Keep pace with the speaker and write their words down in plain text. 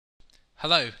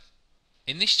Hello,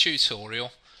 in this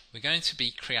tutorial we're going to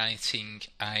be creating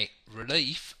a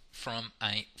relief from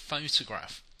a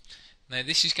photograph. Now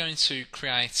this is going to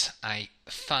create a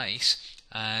face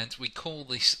and we call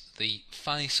this the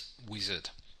face wizard.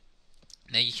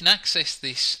 Now you can access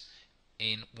this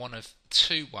in one of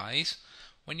two ways.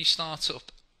 When you start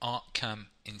up ArtCAM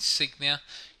Insignia,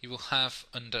 you will have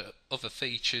under other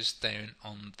features down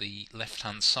on the left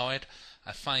hand side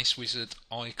a face wizard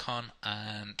icon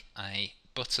and a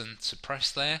button to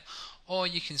press there, or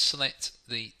you can select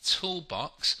the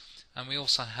toolbox and we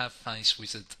also have face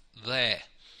wizard there.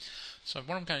 So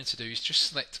what I'm going to do is just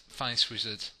select face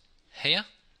wizard here,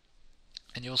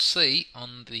 and you'll see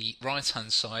on the right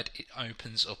hand side it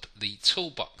opens up the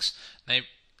toolbox. Now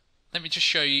let me just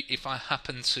show you, if I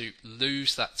happen to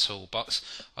lose that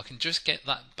toolbox, I can just get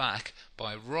that back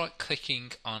by right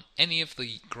clicking on any of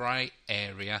the grey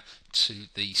area to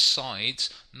the sides,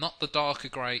 not the darker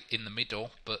grey in the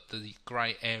middle but the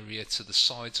grey area to the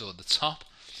sides or the top.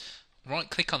 Right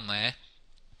click on there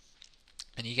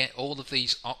and you get all of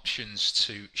these options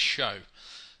to show.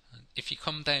 If you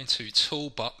come down to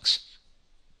toolbox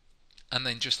and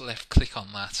then just left click on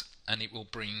that, and it will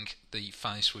bring the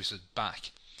face wizard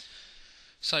back.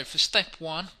 So for step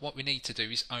one, what we need to do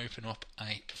is open up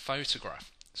a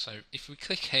photograph. So if we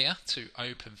click here to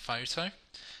open photo,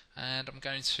 and I'm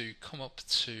going to come up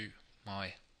to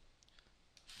my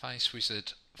face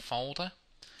wizard folder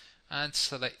and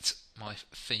select my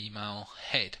female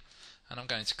head, and I'm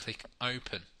going to click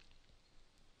open.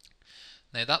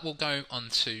 Now that will go on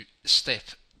to step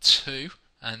 2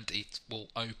 and it will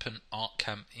open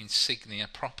ArtCAM Insignia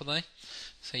properly.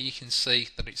 So you can see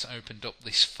that it's opened up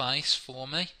this face for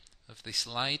me of this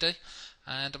lady,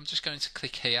 and I'm just going to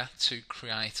click here to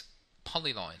create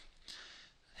polyline.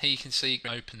 Here you can see it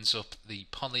opens up the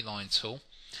polyline tool,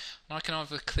 and I can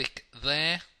either click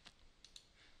there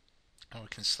or I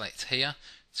can select here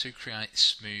to create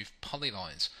smooth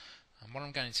polylines. And what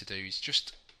I'm going to do is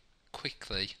just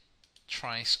quickly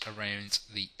trace around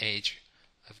the edge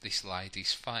of this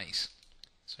lady's face.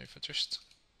 So if I just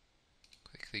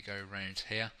quickly go around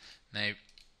here, now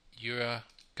you're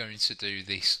going to do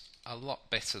this a lot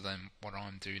better than what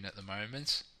I'm doing at the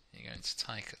moment. You're going to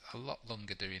take a lot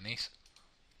longer doing this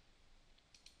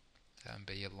and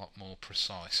be a lot more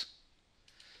precise.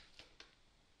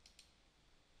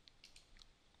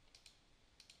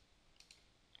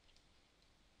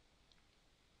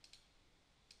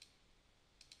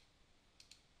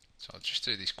 So I'll just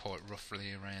do this quite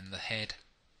roughly around the head.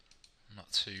 I'm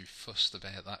not too fussed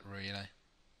about that really.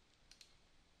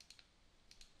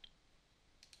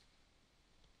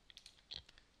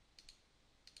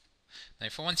 Now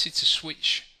if I wanted to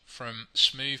switch from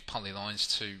smooth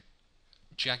polylines to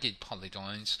jagged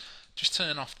polylines, just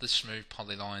turn off the smooth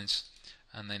polylines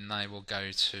and then they will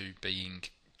go to being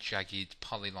jagged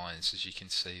polylines, as you can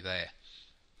see there.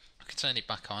 I can turn it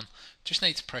back on. Just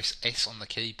need to press S on the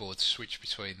keyboard to switch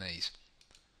between these.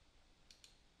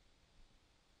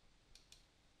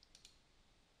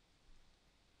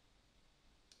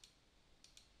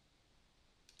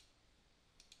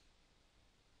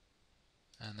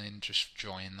 And then just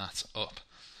join that up.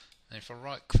 And if I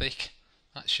right click,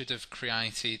 that should have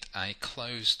created a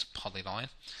closed polyline,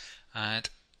 and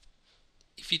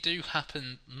if you do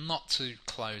happen not to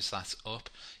close that up,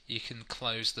 you can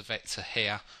close the vector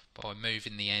here by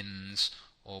moving the ends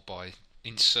or by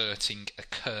inserting a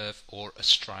curve or a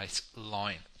straight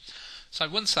line. So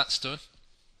once that's done,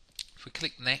 if we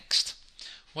click next,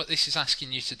 what this is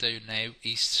asking you to do now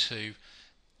is to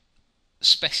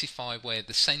specify where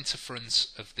the centre front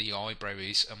of the eyebrow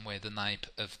is and where the nape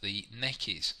of the neck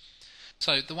is.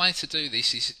 So the way to do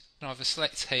this is either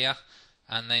select here,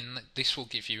 and then this will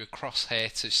give you a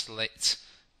crosshair to select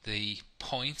the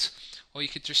point, or you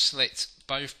could just select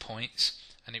both points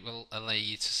and it will allow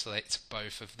you to select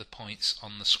both of the points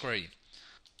on the screen.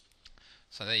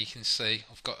 So there you can see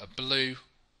I've got a blue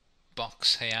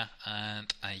box here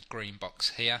and a green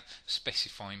box here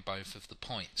specifying both of the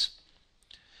points.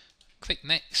 Click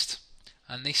next,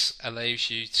 and this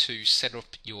allows you to set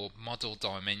up your model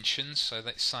dimensions. So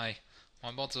let's say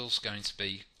my model's going to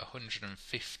be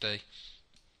 150,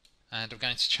 and I'm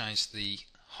going to change the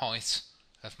height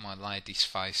of my lady's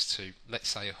face to, let's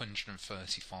say,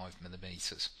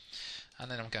 135mm, and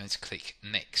then I'm going to click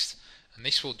next, and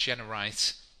this will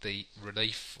generate the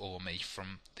relief for me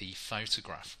from the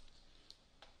photograph.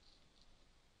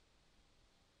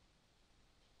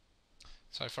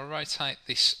 So if I rotate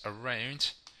this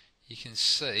around, you can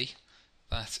see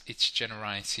that it's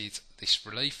generated this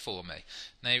relief for me.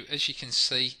 Now as you can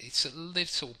see, it's a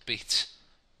little bit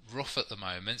rough at the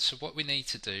moment, so what we need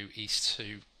to do is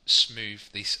to smooth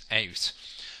this out.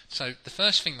 So the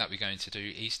first thing that we're going to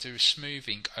do is do a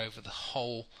smoothing over the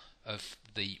whole of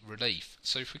the relief.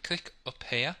 So if we click up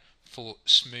here for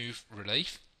smooth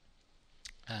relief,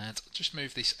 and just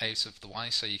move this out of the way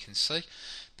so you can see,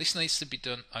 this needs to be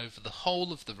done over the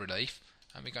whole of the relief,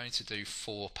 and we're going to do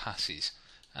 4 passes,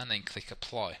 and then click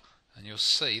apply, and you'll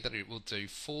see that it will do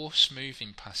 4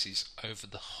 smoothing passes over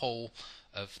the whole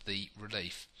of the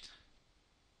relief.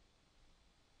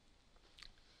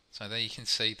 So there you can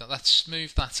see that that's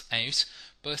smoothed that out,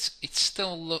 but it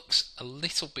still looks a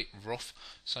little bit rough.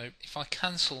 So if I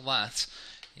cancel that,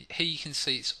 here you can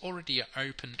see it's already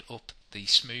opened up the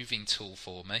smoothing tool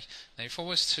for me. Now if I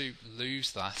was to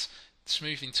lose that, the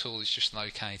smoothing tool is just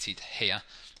located here,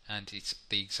 and it's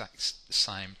the exact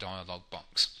same dialog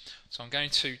box. So I'm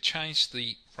going to change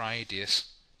the radius.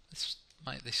 Let's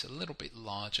make this a little bit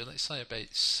larger, let's say about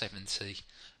 70,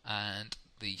 and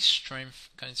the strength,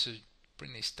 I'm going to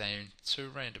bring this down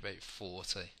to around about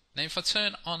 40. Now if I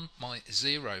turn on my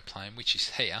 0 plane, which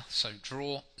is here, so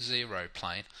draw 0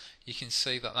 plane, you can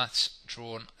see that that's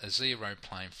drawn a 0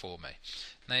 plane for me.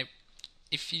 Now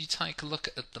if you take a look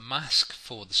at the mask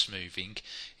for the smoothing,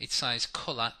 it says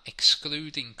colour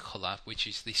excluding colour, which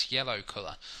is this yellow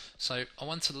colour. So I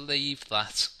want to leave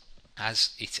that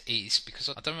as it is, because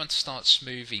I don't want to start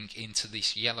smoothing into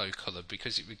this yellow colour,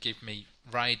 because it would give me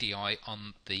radii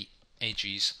on the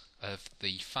edges of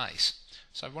the face.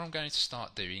 So what I'm going to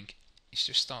start doing is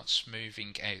just start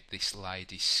smoothing out this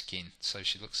lady's skin so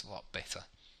she looks a lot better.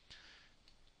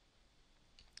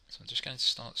 So I'm just going to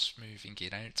start smoothing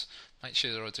it out. Make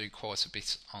sure that I do quite a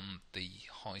bit on the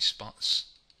high spots.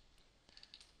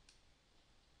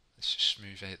 Let's just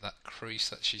smooth out that crease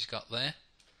that she's got there.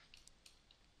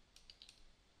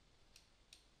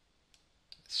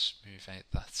 Let's smooth out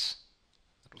that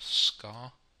little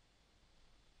scar.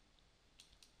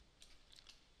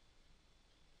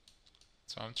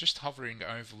 So I'm just hovering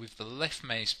over with the left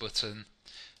mouse button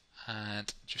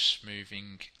and just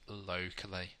smoothing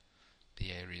locally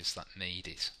the areas that need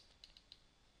it.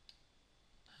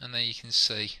 And there you can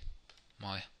see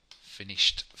my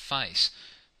finished face.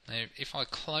 Now if I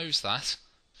close that,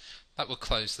 that will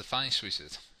close the face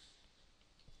wizard.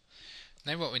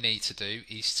 Now what we need to do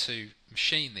is to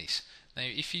machine this. Now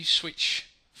if you switch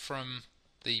from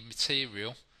the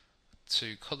material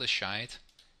to colour shade,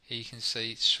 here you can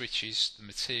see it switches the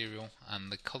material and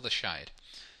the colour shade.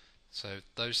 So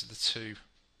those are the two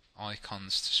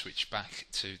icons to switch back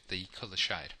to the colour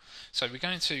shade. So we're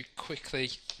going to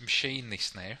quickly machine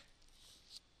this now.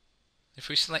 If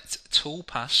we select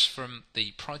toolpaths from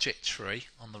the project tree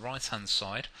on the right hand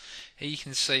side, here you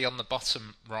can see on the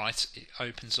bottom right it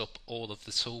opens up all of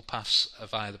the toolpaths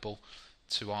available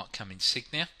to ArtCAM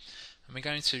Insignia, and we're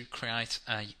going to create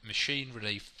a machine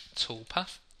relief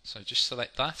toolpath. So just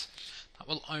select that. That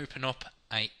will open up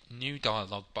a new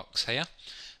dialog box here,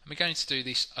 and we're going to do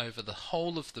this over the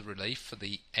whole of the relief for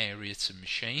the area to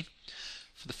machine.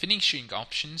 For the finishing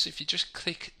options, if you just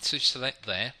click to select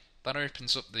there, that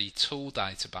opens up the tool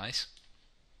database,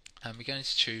 and we're going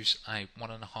to choose a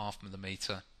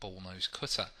 1.5mm ball nose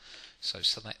cutter. So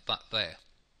select that there.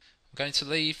 I'm going to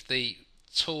leave the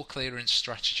tool clearance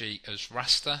strategy as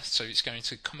raster, so it's going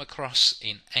to come across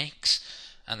in X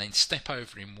and then step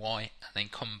over in Y and then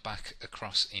come back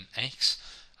across in X.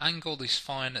 Angle is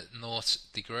fine at 0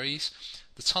 degrees.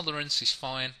 The tolerance is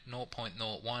fine,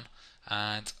 0.01,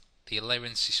 and the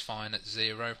allowance is fine at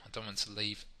 0. I don't want to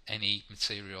leave any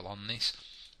material on this.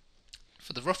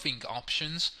 For the roughing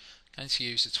options, I'm going to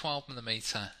use a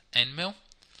 12mm end mill,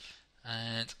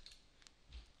 and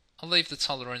I'll leave the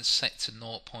tolerance set to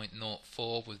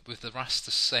 0.04 with the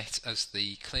raster set as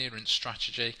the clearance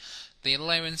strategy. The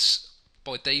allowance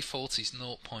by default is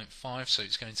 0.5, so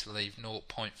it's going to leave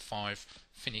 0.5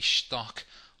 finished stock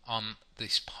on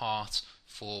this part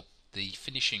for the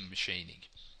finishing machining.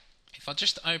 If I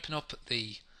just open up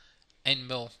the end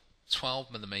mill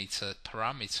 12mm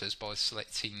parameters by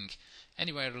selecting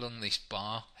anywhere along this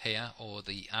bar here or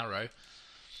the arrow,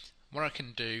 what I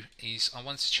can do is I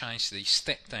want to change the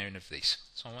step down of this.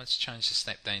 So I want to change the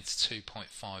step down to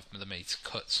 2.5mm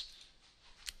cuts,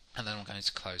 and then I'm going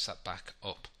to close that back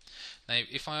up. Now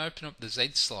if I open up the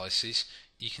Z slices,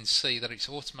 you can see that it's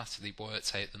automatically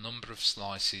worked out the number of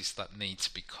slices that need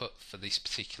to be cut for this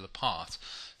particular part.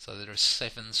 So there are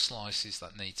 7 slices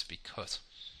that need to be cut.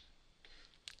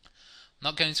 I'm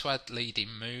not going to add leading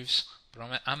moves,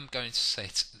 but I'm going to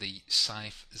set the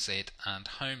Safe Z and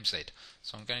Home Z.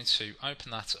 So I'm going to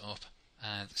open that up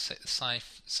and set the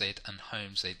Safe Z and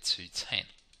Home Z to 10. I'm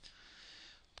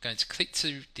going to click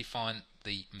to define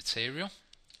the material,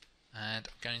 and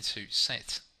I'm going to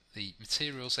set the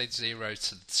material Z0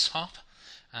 to the top,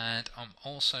 and I'm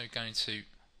also going to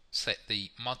set the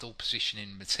model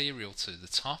positioning material to the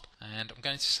top, and I'm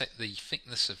going to set the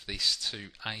thickness of this to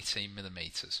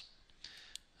 18mm,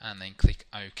 and then click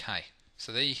OK.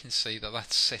 So there you can see that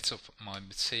that's set up my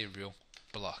material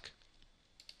block.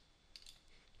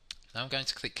 Now I'm going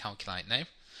to click calculate now.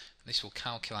 This will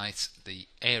calculate the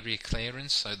area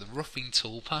clearance, so the roughing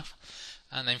toolpath,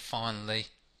 and then finally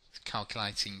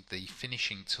calculating the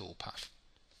finishing toolpath.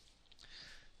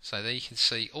 So there you can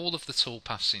see all of the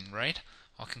toolpaths in red.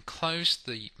 I can close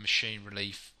the machine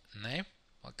relief now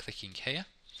by clicking here.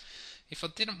 If I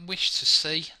didn't wish to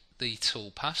see the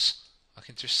toolpaths, I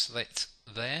can just select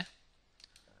there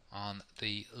on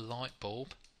the light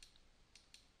bulb,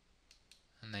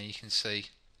 and there you can see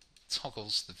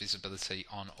toggles the visibility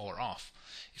on or off.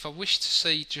 If I wish to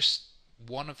see just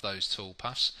one of those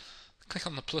toolpaths, click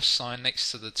on the plus sign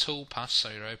next to the toolpath so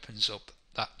it opens up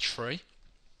that tree.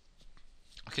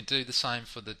 I can do the same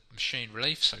for the machine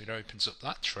relief so it opens up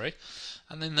that tree,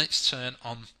 and then let's turn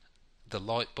on the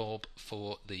light bulb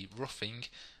for the roughing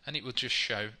and it will just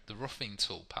show the roughing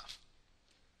toolpath.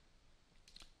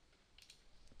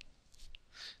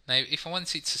 Now if I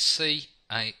wanted to see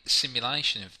a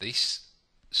simulation of this,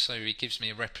 so it gives me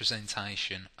a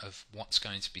representation of what's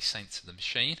going to be sent to the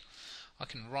machine, I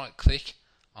can right click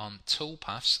on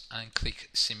toolpaths and click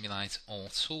simulate all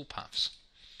toolpaths.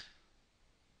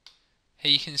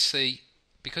 Here you can see,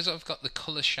 because I've got the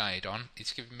colour shade on,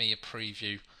 it's giving me a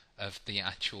preview of the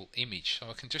actual image. So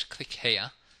I can just click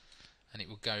here and it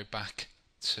will go back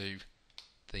to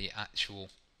the actual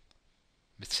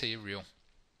material.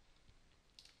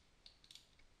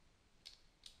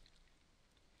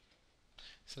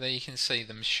 So there you can see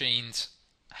the machine's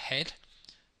head.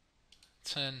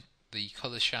 Turn the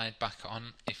colour shade back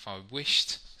on if I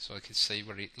wished, so I could see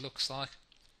what it looks like.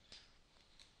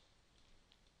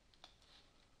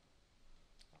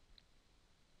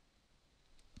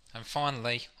 And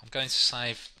finally, I'm going to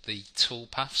save the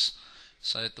toolpaths.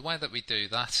 So the way that we do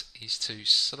that is to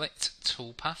select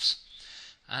toolpaths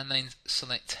and then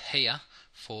select here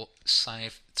for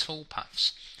save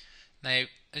toolpaths. Now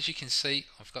as you can see,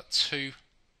 I've got two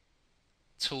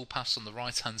toolpaths on the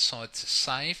right hand side to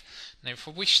save. Now if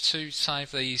I wish to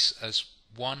save these as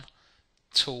one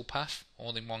toolpath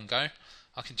all in one go,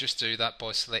 I can just do that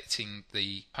by selecting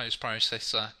the post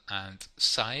processor and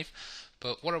save.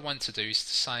 But what I want to do is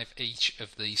to save each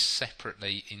of these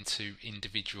separately into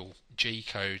individual G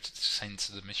code to send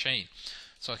to the machine.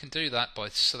 So I can do that by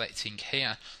selecting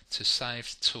here to save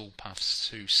toolpaths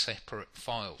to separate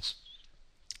files.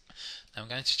 Now I'm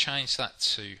going to change that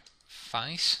to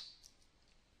face.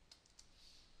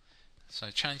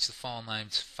 So change the file name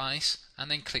to face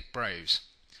and then click browse.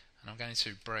 And I'm going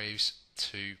to browse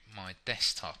to my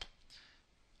desktop.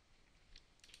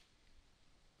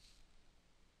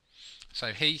 So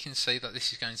here you can see that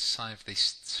this is going to save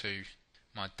this to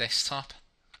my desktop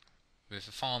with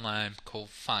a file name called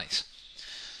face.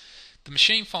 The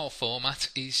machine file format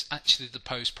is actually the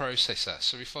post processor.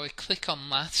 So if I click on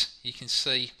that, you can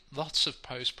see lots of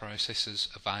post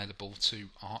processors available to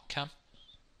ArtCAM.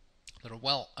 There are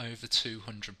well over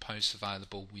 200 posts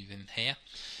available within here,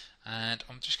 and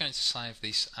I'm just going to save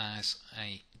this as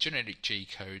a generic G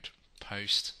code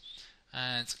post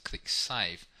and click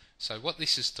save. So what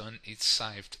this has done is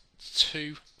saved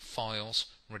two files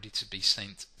ready to be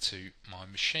sent to my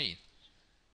machine.